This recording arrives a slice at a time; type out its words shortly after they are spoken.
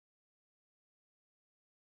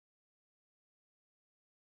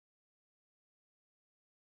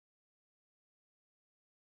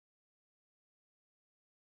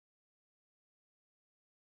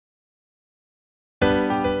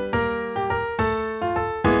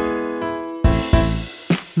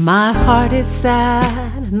My heart is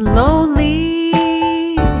sad and lonely.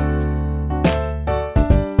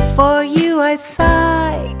 For you I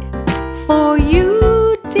sigh, for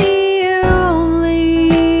you, dear,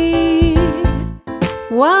 only.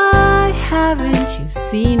 Why haven't you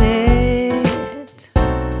seen it?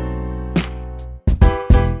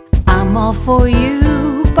 I'm all for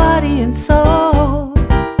you, body and soul.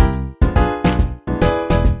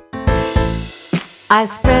 I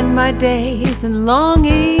spend my days in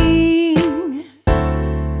longing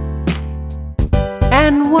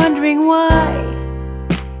and wondering why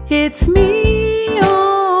it's me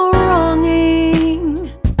you're wronging.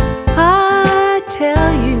 I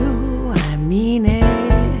tell you I mean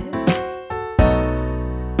it.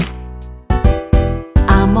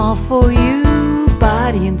 I'm all for you,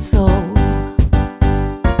 body and soul.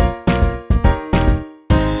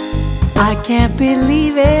 I can't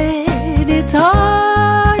believe it, it's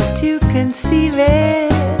hard to conceive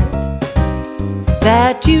it,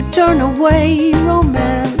 that you turn away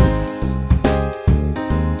romance.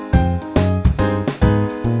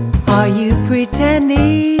 Are you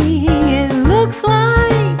pretending it looks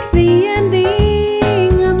like the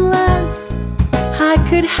ending? Unless I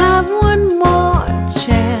could have one more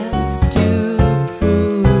chance to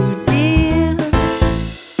prove, dear,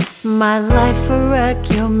 my life a wreck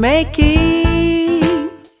you're making.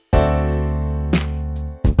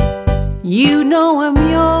 You know I'm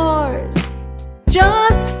yours,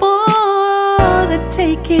 just for the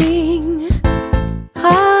taking.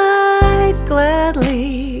 I'd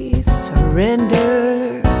gladly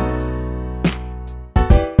surrender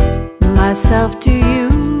myself to you,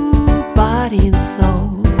 body and soul.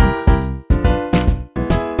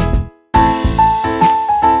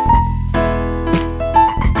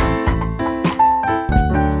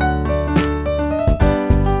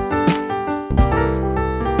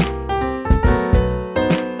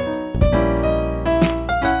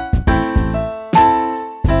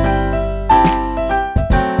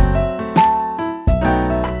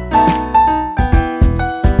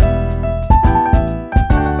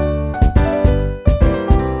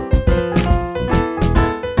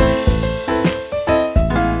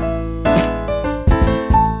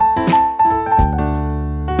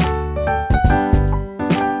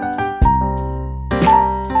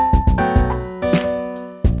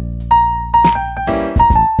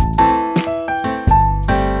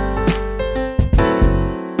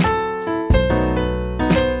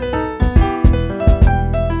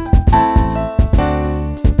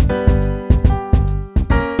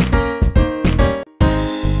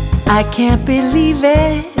 I can't believe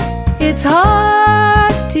it, it's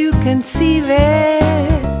hard to conceive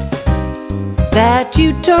it, that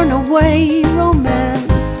you turn away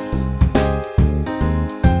romance.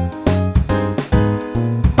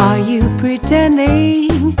 Are you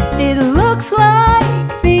pretending it looks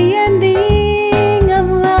like the ending?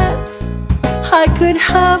 Unless I could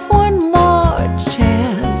have one more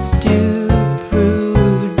chance to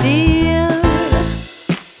prove, dear,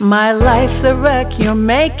 my life's a wreck you're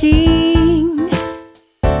making.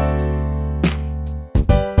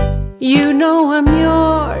 You know I'm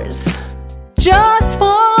yours, just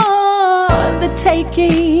for the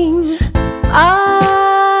taking.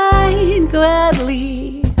 I'd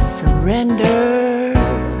gladly surrender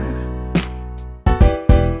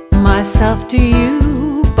myself to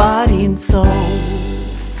you, body and soul.